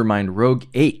 Mastermind Rogue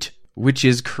 8, which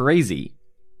is crazy.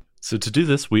 So to do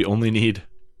this, we only need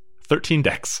 13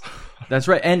 decks. That's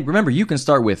right, and remember, you can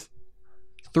start with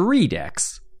 3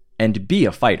 decks and be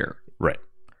a fighter. Right.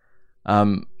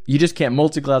 You just can't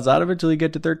multi-class out of it until you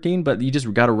get to 13, but you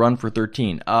just got to run for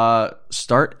 13.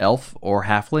 Start Elf or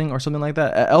Halfling or something like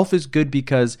that. Elf is good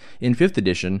because in 5th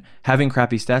edition, having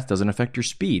crappy stats doesn't affect your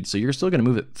speed, so you're still going to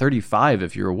move at 35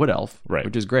 if you're a Wood Elf, right,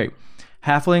 which is great.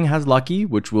 Halfling has Lucky,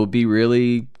 which will be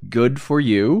really good for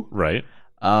you. Right.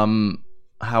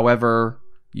 However,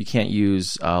 you can't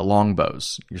use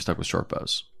longbows. You're stuck with short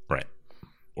bows. Right.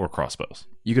 Or crossbows.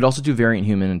 You could also do Variant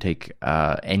Human and take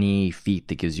any feat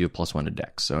that gives you a +1 to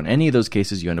Dex. So in any of those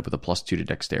cases, you end up with a +2 to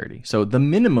Dexterity. So the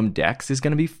minimum Dex is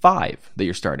going to be 5 that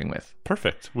you're starting with.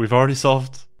 Perfect. We've already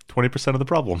solved 20% of the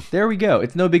problem. There we go.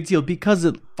 It's no big deal because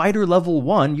at fighter level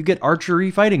 1, you get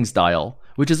Archery Fighting Style,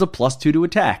 which is a +2 to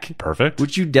attack. Perfect.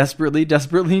 Which you desperately,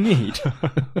 desperately need.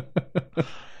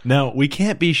 Now, we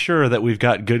can't be sure that we've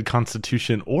got good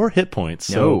constitution or hit points.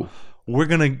 So No. we're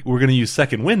gonna use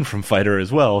Second Wind from Fighter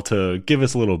as well to give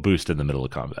us a little boost in the middle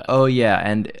of combat. Oh yeah,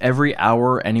 and every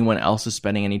hour anyone else is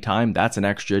spending any time, that's an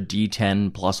extra D10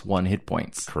 +1 hit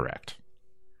points. Correct.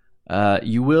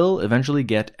 You will eventually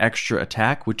get extra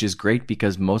attack, which is great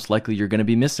because most likely you're going to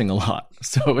be missing a lot.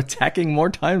 So attacking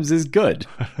more times is good.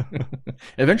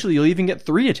 Eventually you'll even get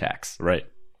 3 attacks. Right.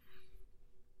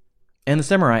 And the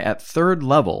Samurai at 3rd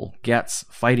level gets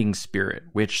Fighting Spirit,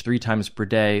 which 3 times per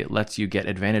day lets you get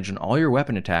advantage on all your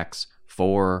weapon attacks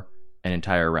for an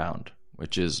entire round,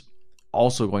 which is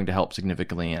also going to help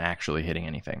significantly in actually hitting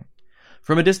anything.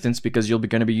 From a distance, because you'll be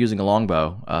going to be using a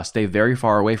longbow, stay very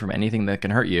far away from anything that can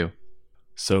hurt you.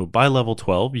 So by level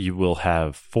 12, you will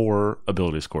have 4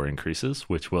 ability score increases,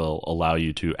 which will allow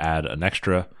you to add an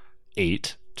extra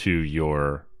 8 to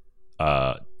your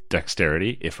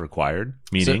dexterity if required,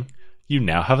 meaning you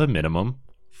now have a minimum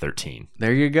 13.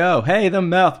 There you go. Hey, the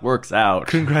math works out.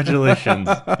 Congratulations.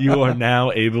 You are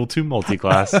now able to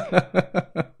multiclass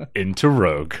into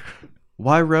Rogue.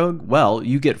 Why Rogue? Well,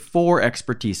 you get 4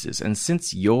 expertises, and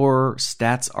since your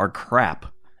stats are crap,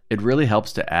 it really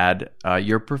helps to add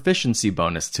your proficiency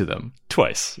bonus to them.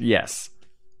 Twice. Yes.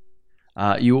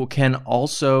 You can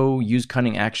also use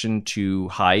cunning action to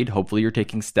hide. Hopefully you're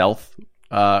taking stealth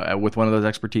with one of those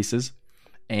expertises.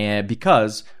 And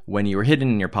because when you're hidden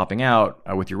and you're popping out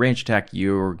with your ranged attack,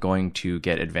 you're going to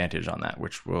get advantage on that,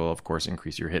 which will, of course,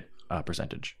 increase your hit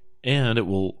percentage. And it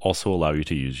will also allow you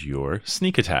to use your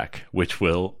sneak attack, which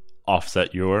will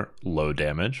offset your low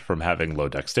damage from having low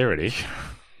dexterity.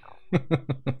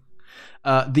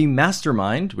 The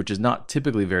Mastermind, which is not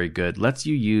typically very good, lets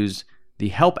you use the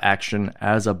help action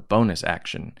as a bonus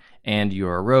action. And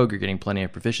you're a rogue, you're getting plenty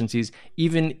of proficiencies.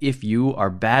 Even if you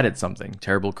are bad at something,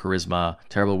 terrible charisma,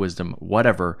 terrible wisdom,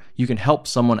 whatever, you can help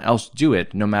someone else do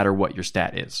it no matter what your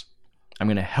stat is. I'm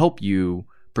going to help you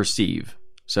perceive.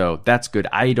 So that's good.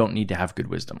 I don't need to have good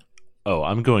wisdom. Oh,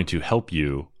 I'm going to help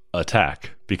you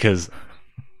attack because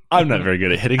I'm not very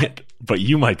good at hitting it, but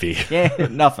you might be. Yeah,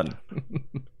 nothing.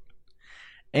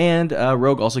 And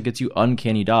Rogue also gets you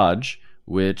Uncanny Dodge,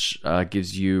 which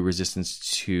gives you resistance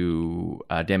to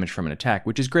damage from an attack,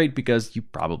 which is great because you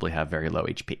probably have very low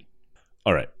HP.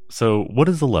 All right. So what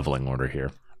is the leveling order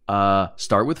here?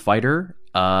 Start with Fighter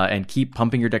and keep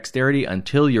pumping your dexterity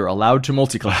until you're allowed to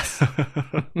multiclass.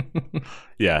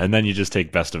 Yeah, and then you just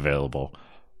take best available.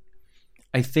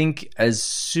 I think as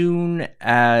soon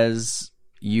as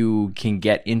you can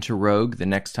get into Rogue, the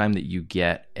next time that you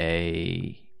get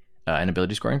an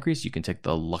ability score increase, you can take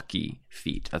the Lucky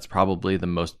feat. That's probably the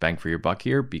most bang for your buck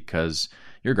here because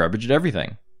you're garbage at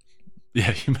everything.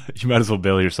 Yeah, you might as well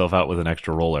bail yourself out with an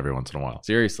extra roll every once in a while.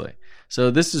 Seriously.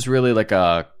 So this is really like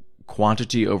a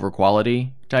quantity over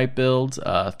quality type build.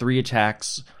 3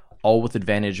 attacks, all with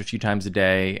advantage a few times a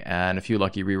day, and a few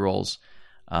lucky rerolls.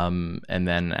 And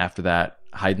then after that,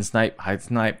 hide and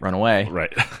snipe, run away.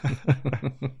 Right.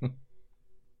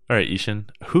 All right, Ishan,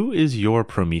 who is your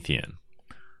Promethean?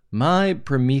 My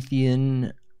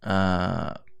Promethean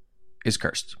is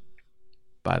cursed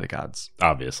by the gods.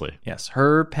 Obviously. Yes,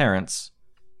 her parents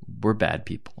were bad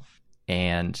people,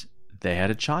 and they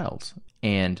had a child.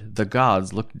 And the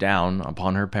gods looked down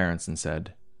upon her parents and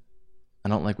said, I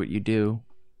don't like what you do.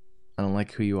 I don't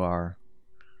like who you are.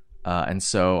 And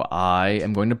so I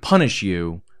am going to punish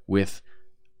you with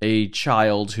a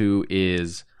child who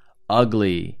is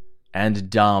ugly and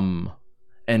dumb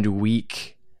and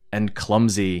weak and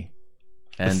clumsy.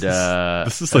 And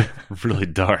this is like really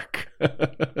dark.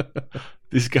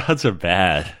 These gods are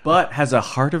bad. But has a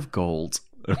heart of gold.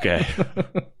 Okay.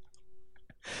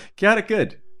 Chaotic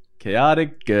good.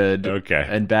 Okay.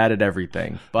 And bad at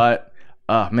everything. But,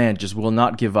 man, just will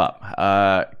not give up.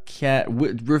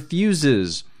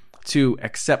 Refuses to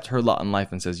accept her lot in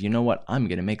life and says, you know what? I'm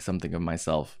going to make something of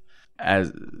myself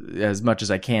as much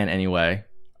as I can anyway.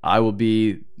 I will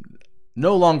be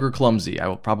no longer clumsy. I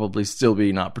will probably still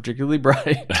be not particularly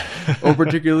bright or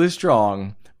particularly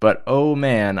strong. But, oh,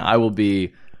 man, I will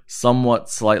be somewhat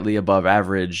slightly above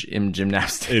average in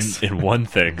gymnastics. In one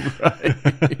thing. Right.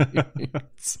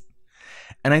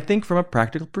 And I think from a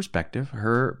practical perspective,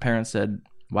 her parents said,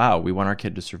 wow, we want our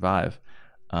kid to survive.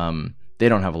 They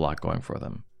don't have a lot going for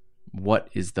them. What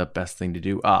is the best thing to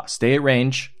do? Stay at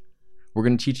range. We're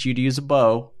going to teach you to use a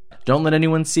bow. Don't let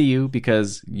anyone see you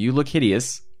because you look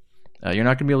hideous. You're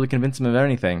not going to be able to convince them of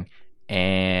anything.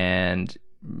 And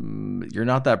you're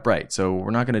not that bright. So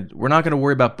we're not going to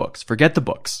worry about books. Forget the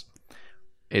books.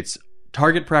 It's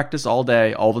target practice all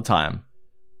day, all the time.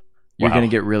 You're going to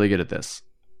get really good at this.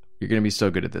 You're going to be so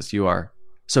good at this. You are.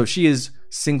 So she is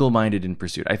single-minded in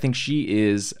pursuit. I think she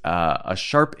is a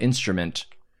sharp instrument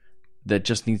that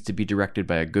just needs to be directed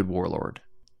by a good warlord.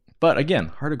 But again,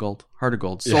 heart of gold,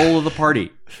 soul of the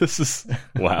party. This is,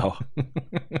 wow.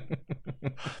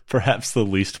 Perhaps the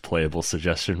least playable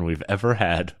suggestion we've ever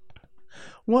had.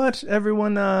 What?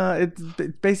 Everyone, it's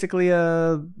basically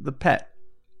the pet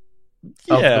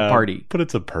of the party. But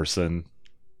it's a person.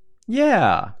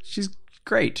 Yeah, she's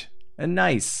great and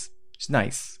nice. She's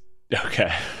nice.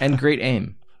 Okay. And great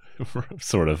aim.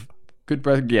 Sort of. Good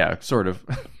breath. Yeah, sort of.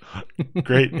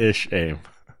 Great-ish aim.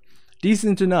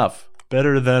 Decent enough.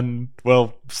 Better than,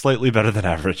 well, slightly better than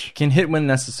average. Can hit when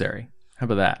necessary. How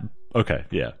about that? Okay,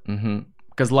 yeah.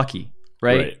 Because lucky,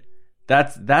 right?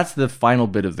 That's the final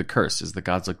bit of the curse, is the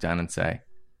gods look down and say,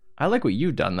 I like what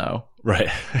you've done, though. Right.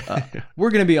 We're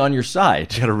going to be on your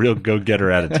side. You got a real go-getter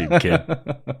attitude, kid.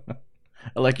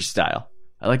 I like your style.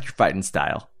 I like your fighting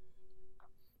style.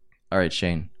 All right,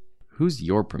 Shane. Who's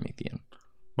your Promethean?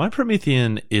 My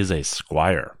Promethean is a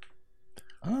squire.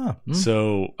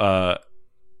 So,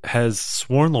 has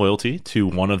sworn loyalty to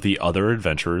one of the other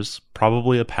adventurers,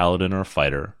 probably a paladin or a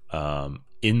fighter,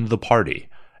 in the party,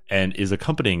 and is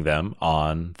accompanying them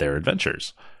on their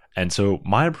adventures. And so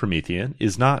my Promethean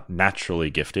is not naturally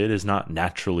gifted, is not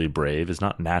naturally brave, is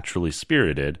not naturally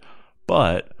spirited,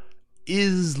 but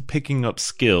is picking up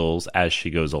skills as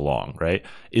she goes along, right?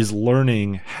 Is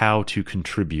learning how to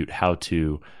contribute, how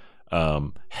to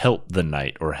help the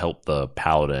knight or help the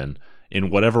paladin in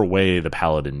whatever way the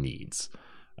paladin needs.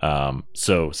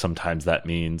 So sometimes that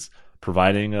means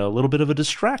providing a little bit of a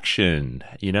distraction,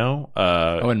 you know?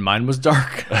 And mine was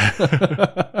dark.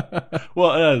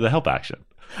 Well, the help action.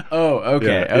 Oh,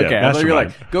 okay, Yeah, okay. yeah, I thought you were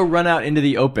like, go run out into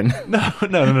the open.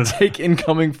 No. Take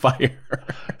incoming fire.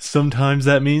 Sometimes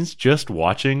that means just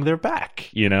watching their back,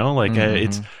 you know? Like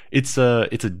it's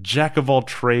a jack of all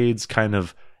trades kind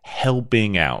of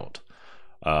helping out.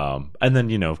 And then,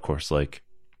 you know, of course, like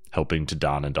helping to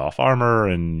don and doff armor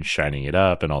and shining it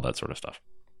up and all that sort of stuff.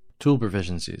 Tool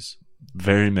proficiencies.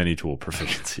 Very many tool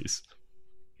proficiencies.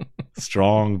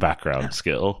 Strong background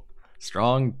skill.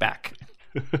 Strong back.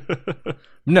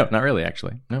 No, not really,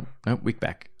 actually. Nope, weak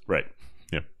back. Right.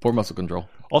 Yeah. Poor muscle control.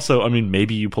 Also, I mean,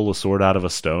 maybe you pull a sword out of a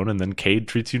stone and then Cade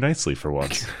treats you nicely for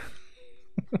once.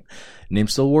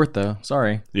 Name's still Worth, though.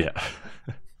 Sorry. Yeah.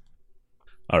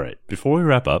 All right. Before we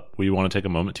wrap up, we want to take a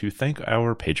moment to thank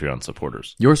our Patreon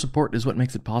supporters. Your support is what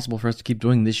makes it possible for us to keep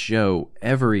doing this show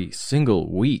every single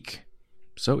week.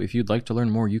 So if you'd like to learn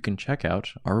more, you can check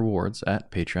out our rewards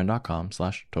at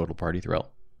patreon.com/totalpartythrill.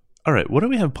 All right. What do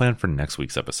we have planned for next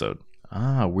week's episode?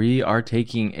 We are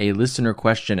taking a listener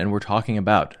question and we're talking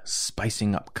about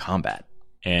spicing up combat.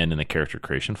 And in the Character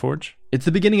Creation Forge? It's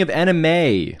the beginning of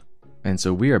anime. And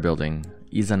so we are building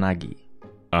Izanagi.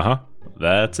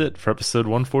 That's it for episode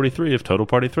 143 of Total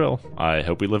Party Thrill. I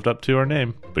hope we lived up to our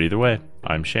name. But either way,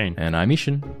 I'm Shane. And I'm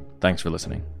Ishin. Thanks for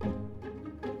listening.